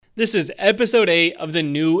This is episode 8 of the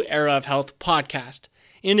New Era of Health podcast.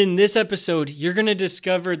 And in this episode, you're going to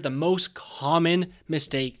discover the most common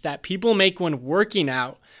mistake that people make when working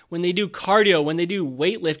out, when they do cardio, when they do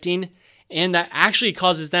weightlifting, and that actually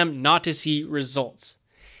causes them not to see results.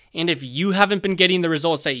 And if you haven't been getting the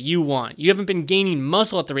results that you want, you haven't been gaining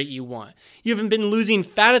muscle at the rate you want, you haven't been losing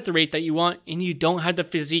fat at the rate that you want, and you don't have the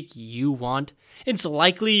physique you want, it's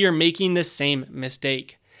likely you're making the same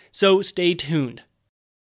mistake. So stay tuned.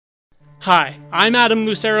 Hi, I'm Adam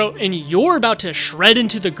Lucero, and you're about to shred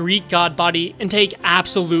into the Greek god body and take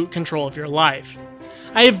absolute control of your life.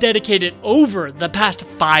 I have dedicated over the past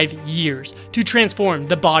 5 years to transform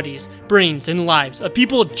the bodies, brains, and lives of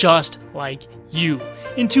people just like you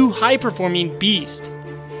into high-performing beasts.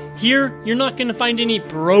 Here, you're not going to find any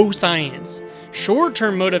bro science,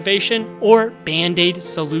 short-term motivation, or band-aid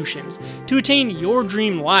solutions to attain your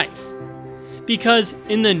dream life. Because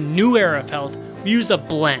in the new era of health, we use a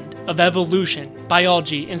blend of evolution,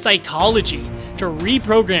 biology, and psychology to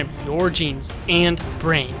reprogram your genes and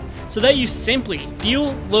brain so that you simply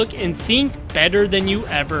feel, look, and think better than you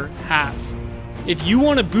ever have. If you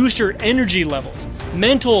want to boost your energy levels,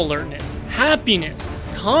 mental alertness, happiness,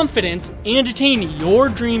 confidence, and attain your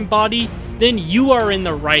dream body, then you are in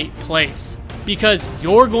the right place. Because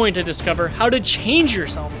you're going to discover how to change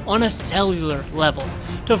yourself on a cellular level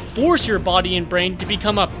to force your body and brain to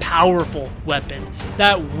become a powerful weapon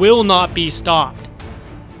that will not be stopped.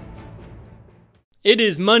 It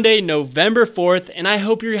is Monday, November 4th, and I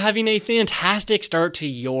hope you're having a fantastic start to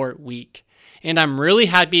your week. And I'm really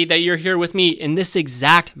happy that you're here with me in this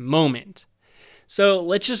exact moment. So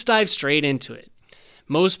let's just dive straight into it.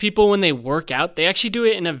 Most people, when they work out, they actually do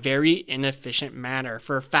it in a very inefficient manner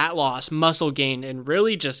for fat loss, muscle gain, and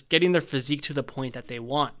really just getting their physique to the point that they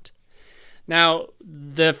want. Now,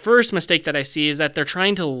 the first mistake that I see is that they're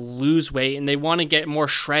trying to lose weight and they want to get more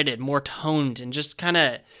shredded, more toned, and just kind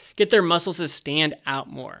of get their muscles to stand out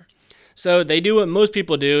more. So they do what most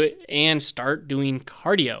people do and start doing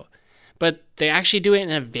cardio, but they actually do it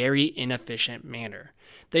in a very inefficient manner.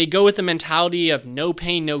 They go with the mentality of no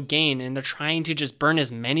pain, no gain, and they're trying to just burn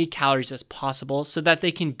as many calories as possible so that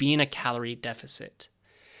they can be in a calorie deficit.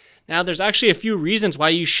 Now, there's actually a few reasons why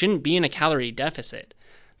you shouldn't be in a calorie deficit.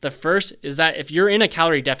 The first is that if you're in a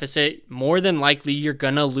calorie deficit, more than likely you're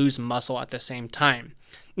going to lose muscle at the same time.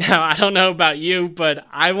 Now, I don't know about you, but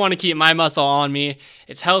I want to keep my muscle on me.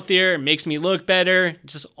 It's healthier, it makes me look better,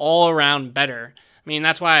 it's just all around better. I mean,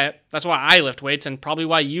 that's why I lift weights and probably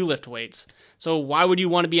why you lift weights. So why would you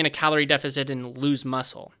want to be in a calorie deficit and lose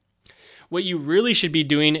muscle? What you really should be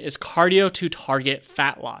doing is cardio to target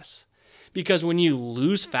fat loss. Because when you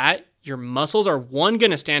lose fat, your muscles are, one,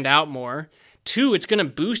 going to stand out more. Two, it's going to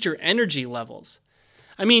boost your energy levels.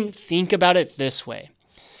 I mean, think about it this way.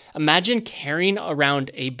 Imagine carrying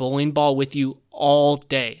around a bowling ball with you all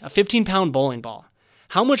day, a 15-pound bowling ball.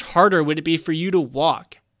 How much harder would it be for you to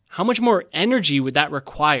walk? How much more energy would that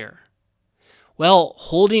require? Well,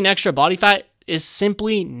 holding extra body fat is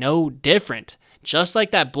simply no different. Just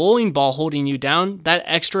like that bowling ball holding you down, that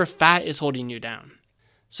extra fat is holding you down.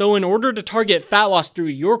 So in order to target fat loss through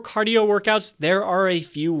your cardio workouts, there are a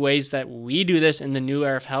few ways that we do this in the new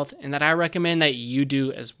era of health and that I recommend that you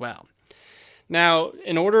do as well. Now,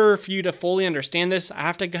 in order for you to fully understand this, I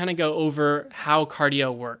have to kind of go over how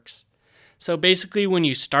cardio works. So basically, when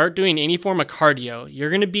you start doing any form of cardio, you're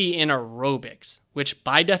going to be in aerobics, which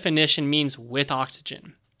by definition means with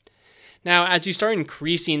oxygen. Now, as you start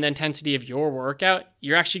increasing the intensity of your workout,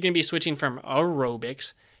 you're actually going to be switching from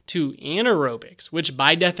aerobics to anaerobics, which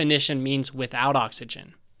by definition means without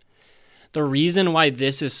oxygen. The reason why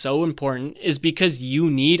this is so important is because you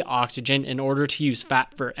need oxygen in order to use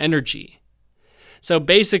fat for energy. So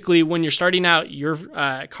basically, when you're starting out your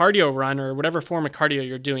cardio run or whatever form of cardio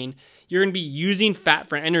you're doing, you're going to be using fat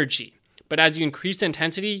for energy. But as you increase the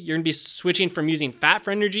intensity, you're going to be switching from using fat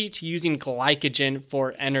for energy to using glycogen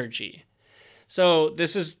for energy. So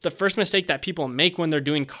this is the first mistake that people make when they're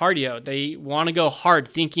doing cardio. They want to go hard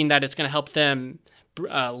thinking that it's going to help them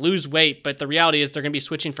lose weight, but the reality is they're going to be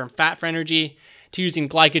switching from fat for energy to using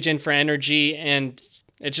glycogen for energy, and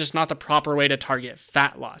it's just not the proper way to target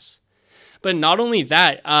fat loss. But not only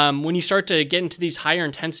that, when you start to get into these higher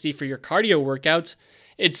intensity for your cardio workouts,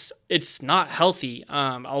 it's not healthy.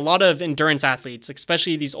 A lot of endurance athletes,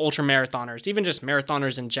 especially these ultra marathoners, even just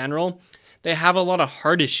marathoners in general, they have a lot of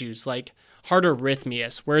heart issues like heart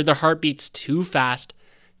arrhythmias, where their heart beats too fast,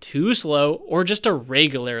 too slow, or just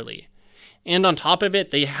irregularly. And on top of it,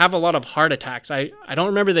 they have a lot of heart attacks. I don't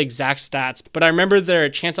remember the exact stats, but I remember their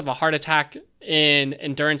chance of a heart attack in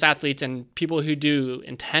endurance athletes and people who do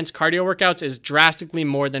intense cardio workouts is drastically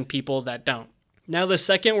more than people that don't. Now, the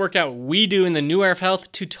second workout we do in the New Era of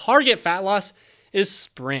Health to target fat loss is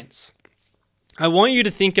sprints. I want you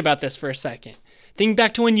to think about this for a second. Think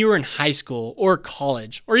back to when you were in high school or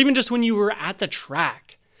college, or even just when you were at the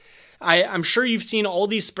track. I'm sure you've seen all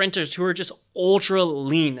these sprinters who are just ultra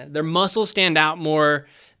lean. Their muscles stand out more.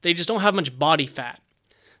 They just don't have much body fat.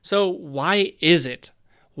 So why is it?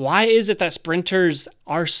 Why is it that sprinters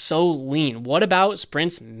are so lean? What about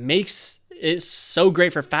sprints makes it so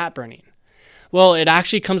great for fat burning? Well, it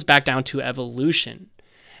actually comes back down to evolution.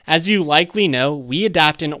 As you likely know, we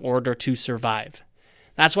adapt in order to survive.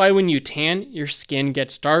 That's why when you tan, your skin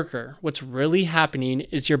gets darker. What's really happening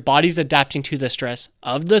is your body's adapting to the stress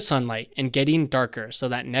of the sunlight and getting darker so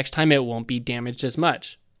that next time it won't be damaged as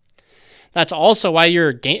much. That's also why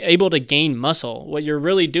you're able to gain muscle. What you're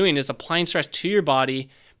really doing is applying stress to your body,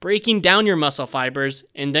 breaking down your muscle fibers,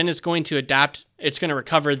 and then it's going to adapt, it's going to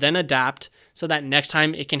recover, then adapt, so that next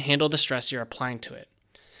time it can handle the stress you're applying to it.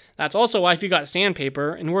 That's also why if you got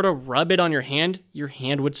sandpaper and were to rub it on your hand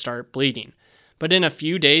would start bleeding. But in a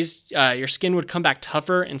few days, your skin would come back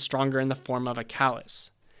tougher and stronger in the form of a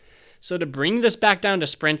callus. So to bring this back down to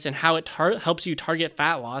sprints and how it helps you target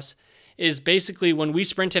fat loss is basically when we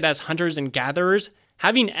sprinted as hunters and gatherers,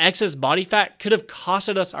 having excess body fat could have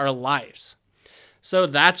costed us our lives. So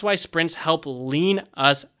that's why sprints help lean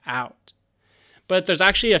us out. But there's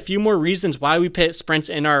actually a few more reasons why we put sprints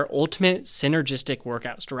in our ultimate synergistic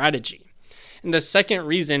workout strategy. And the second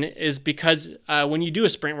reason is because when you do a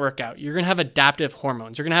sprint workout, you're going to have adaptive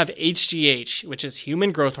hormones. You're going to have HGH, which is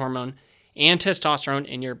human growth hormone, and testosterone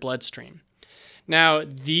in your bloodstream. Now,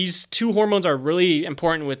 these two hormones are really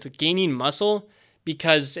important with gaining muscle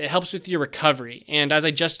because it helps with your recovery. And as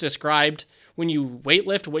I just described, when you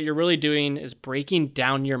weightlift, what you're really doing is breaking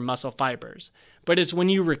down your muscle fibers. But it's when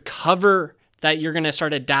you recover that you're going to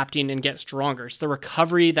start adapting and get stronger. It's the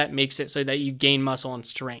recovery that makes it so that you gain muscle and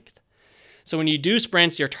strength. So when you do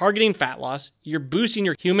sprints, you're targeting fat loss, you're boosting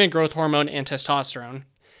your human growth hormone and testosterone.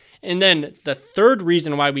 And then the third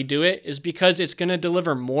reason why we do it is because it's going to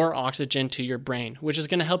deliver more oxygen to your brain, which is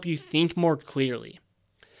going to help you think more clearly.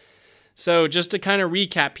 So just to kind of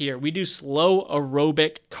recap here, we do slow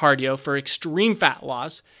aerobic cardio for extreme fat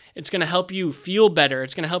loss. It's going to help you feel better.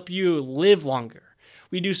 It's going to help you live longer.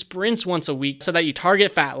 We do sprints once a week so that you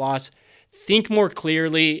target fat loss, think more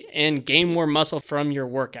clearly, and gain more muscle from your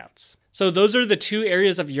workouts. So those are the two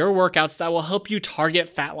areas of your workouts that will help you target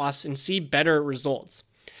fat loss and see better results.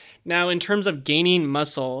 Now, in terms of gaining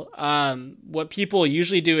muscle, what people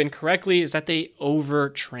usually do incorrectly is that they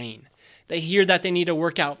overtrain. They hear that they need to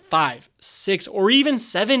work out 5, 6, or even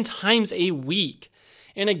 7 times a week.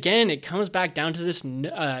 And again, it comes back down to this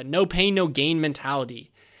no pain, no gain mentality.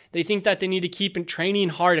 They think that they need to keep training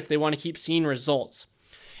hard if they want to keep seeing results.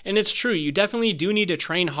 And it's true, you definitely do need to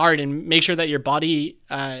train hard and make sure that your body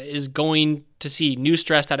is going to see new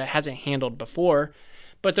stress that it hasn't handled before.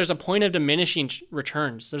 But there's a point of diminishing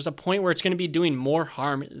returns. There's a point where it's going to be doing more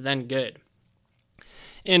harm than good.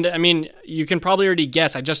 And I mean, you can probably already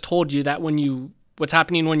guess, I just told you that what's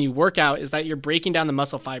happening when you work out is that you're breaking down the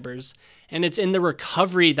muscle fibers, and it's in the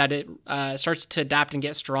recovery that it starts to adapt and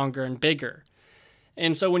get stronger and bigger.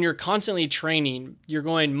 And so when you're constantly training, you're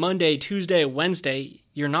going Monday, Tuesday, Wednesday,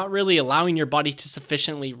 you're not really allowing your body to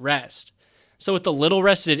sufficiently rest. So with the little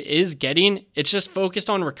rest it is getting, it's just focused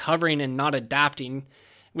on recovering and not adapting,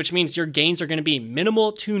 which means your gains are going to be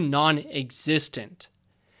minimal to non-existent.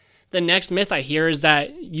 The next myth I hear is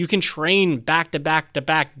that you can train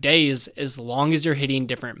back-to-back-to-back days as long as you're hitting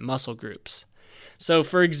different muscle groups. So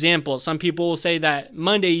for example, some people will say that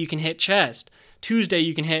Monday you can hit chest, Tuesday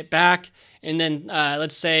you can hit back, and then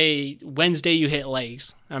let's say Wednesday you hit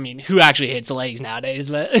legs. I mean, who actually hits legs nowadays?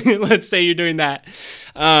 But let's say you're doing that.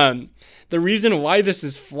 The reason why this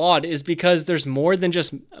is flawed is because there's more than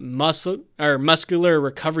just muscular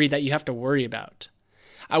recovery that you have to worry about.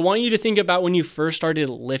 I want you to think about when you first started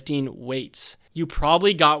lifting weights. You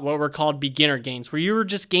probably got what were called beginner gains, where you were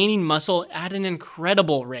just gaining muscle at an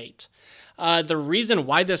incredible rate. The reason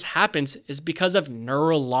why this happens is because of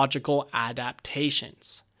neurological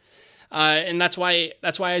adaptations. And that's why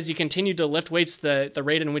as you continue to lift weights, the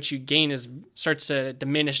rate in which you gain starts to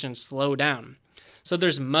diminish and slow down. So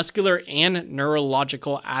there's muscular and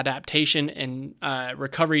neurological adaptation and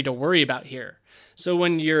recovery to worry about here. So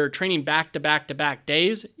when you're training back-to-back-to-back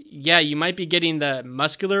days, yeah, you might be getting the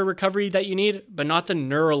muscular recovery that you need, but not the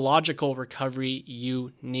neurological recovery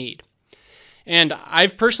you need. And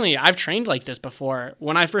I've trained like this before.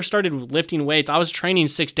 When I first started lifting weights, I was training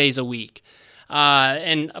 6 days a week.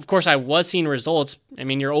 And of course I was seeing results. I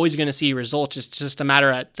mean, you're always going to see results. It's just a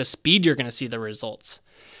matter of the speed you're going to see the results.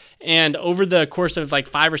 And over the course of like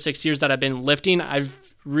 5 or 6 years that I've been lifting,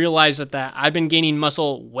 I've realized that I've been gaining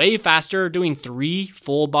muscle way faster doing 3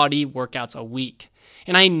 full body workouts a week.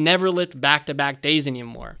 And I never lift back-to-back days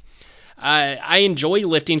anymore. I enjoy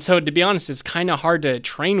lifting, so to be honest, it's kind of hard to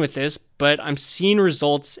train with this, but I'm seeing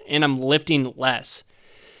results and I'm lifting less.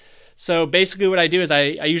 So basically what I do is I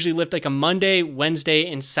usually lift like a Monday,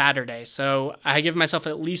 Wednesday, and Saturday. So I give myself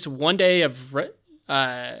at least 1 day of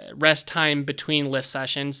rest time between lift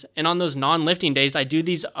sessions. And on those non-lifting days, I do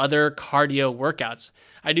these other cardio workouts.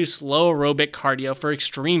 I do slow aerobic cardio for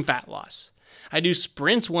extreme fat loss. I do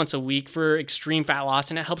sprints once a week for extreme fat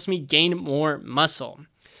loss, and it helps me gain more muscle.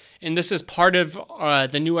 And this is part of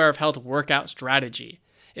the New Era of Health workout strategy.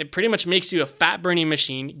 It pretty much makes you a fat-burning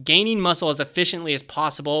machine, gaining muscle as efficiently as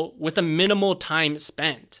possible with a minimal time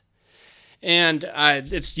spent. And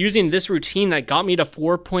it's using this routine that got me to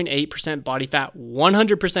 4.8% body fat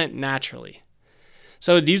 100% naturally.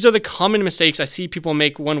 So these are the common mistakes I see people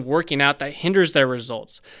make when working out that hinders their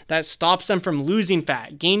results, that stops them from losing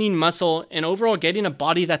fat, gaining muscle, and overall getting a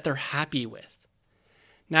body that they're happy with.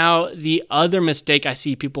 Now, the other mistake I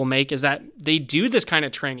see people make is that they do this kind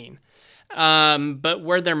of training, but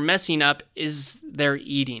where they're messing up is their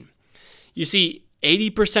eating. You see,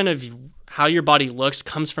 80% of how your body looks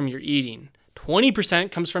comes from your eating. 20%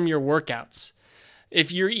 comes from your workouts.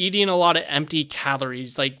 If you're eating a lot of empty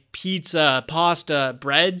calories like pizza, pasta,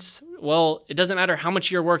 breads, well, it doesn't matter how much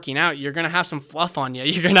you're working out. You're going to have some fluff on you.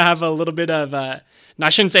 You're going to have a little bit of, and I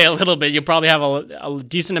shouldn't say a little bit, you'll probably have a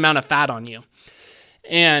decent amount of fat on you.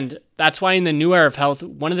 And that's why in the New Era of Health,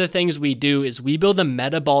 one of the things we do is we build a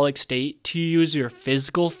metabolic state to use your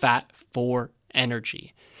physical fat for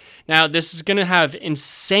energy. Now, this is going to have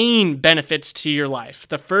insane benefits to your life.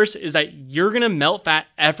 The first is that you're going to melt fat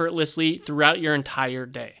effortlessly throughout your entire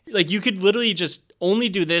day. Like you could literally just only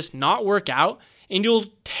do this, not work out, and you'll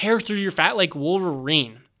tear through your fat like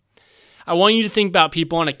Wolverine. I want you to think about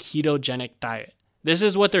people on a ketogenic diet. This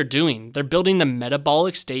is what they're doing. They're building the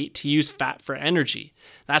metabolic state to use fat for energy.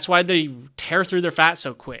 That's why they tear through their fat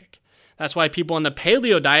so quick. That's why people on the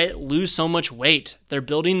paleo diet lose so much weight. They're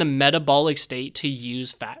building the metabolic state to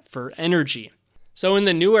use fat for energy. So in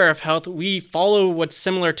the New Era of Health, we follow what's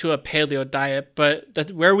similar to a paleo diet,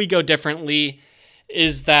 but where we go differently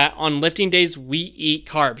is that on lifting days, we eat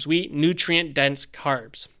carbs. We eat nutrient-dense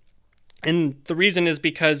carbs. And the reason is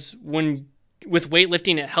because with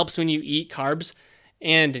weightlifting, it helps when you eat carbs.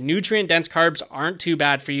 And nutrient-dense carbs aren't too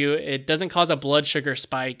bad for you. It doesn't cause a blood sugar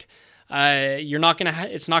spike. It's not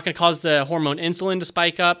gonna cause the hormone insulin to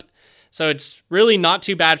spike up. So it's really not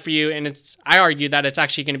too bad for you. And I argue that it's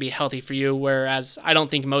actually going to be healthy for you, whereas I don't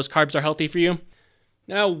think most carbs are healthy for you.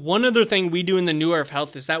 Now, one other thing we do in the New Era of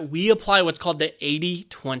Health is that we apply what's called the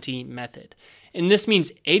 80-20 method. And this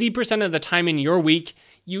means 80% of the time in your week,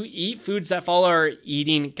 you eat foods that follow our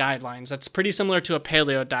eating guidelines. That's pretty similar to a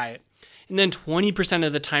paleo diet. And then 20%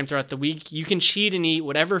 of the time throughout the week, you can cheat and eat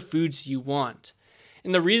whatever foods you want.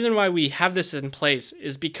 And the reason why we have this in place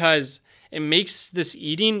is because it makes this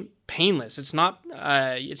eating painless. It's not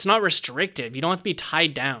restrictive. You don't have to be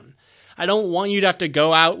tied down. I don't want you to have to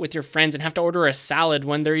go out with your friends and have to order a salad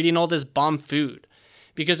when they're eating all this bomb food.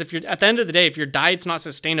 Because if you're at the end of the day, if your diet's not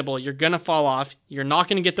sustainable, you're going to fall off. You're not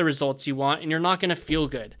going to get the results you want, and you're not going to feel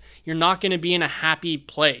good. You're not going to be in a happy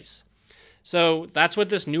place. So that's what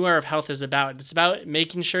this New Era of Health is about. It's about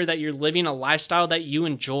making sure that you're living a lifestyle that you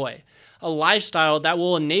enjoy, a lifestyle that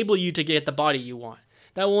will enable you to get the body you want,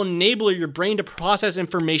 that will enable your brain to process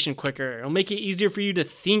information quicker. It'll make it easier for you to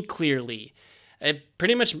think clearly. It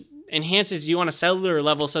pretty much enhances you on a cellular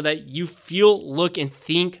level so that you feel, look, and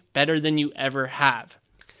think better than you ever have.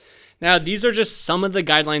 Now, these are just some of the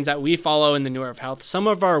guidelines that we follow in the New Era of Health, some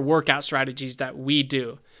of our workout strategies that we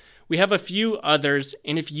do. We have a few others,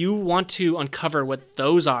 and if you want to uncover what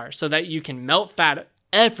those are so that you can melt fat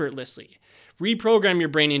effortlessly, reprogram your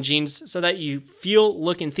brain and genes so that you feel,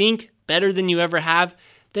 look, and think better than you ever have,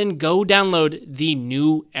 then go download the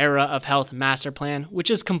New Era of Health Master Plan, which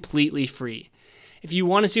is completely free. If you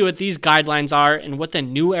want to see what these guidelines are and what the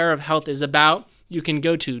New Era of Health is about, you can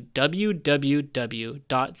go to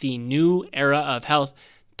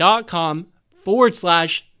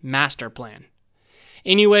www.theneweraofhealth.com/masterplan.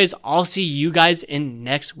 Anyways, I'll see you guys in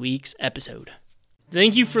next week's episode.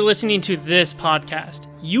 Thank you for listening to this podcast.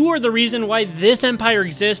 You are the reason why this empire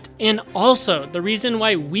exists, and also the reason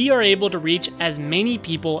why we are able to reach as many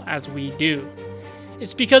people as we do.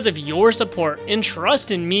 It's because of your support and trust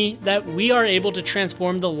in me that we are able to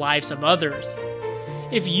transform the lives of others.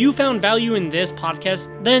 If you found value in this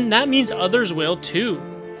podcast, then that means others will too.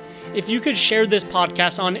 If you could share this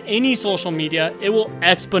podcast on any social media, it will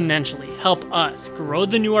exponentially help us grow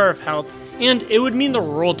the new era of health, and it would mean the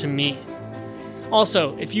world to me.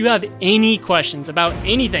 Also, if you have any questions about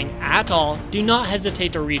anything at all, do not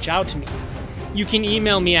hesitate to reach out to me. You can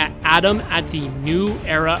email me at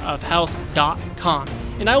adam@theneweraofhealth.com,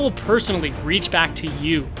 and I will personally reach back to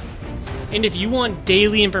you. And if you want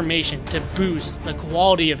daily information to boost the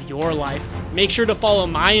quality of your life, make sure to follow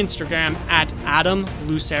my Instagram at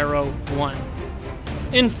adamlucero1.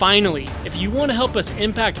 And finally, if you want to help us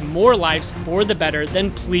impact more lives for the better,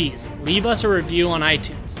 then please leave us a review on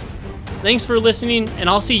iTunes. Thanks for listening, and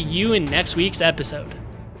I'll see you in next week's episode.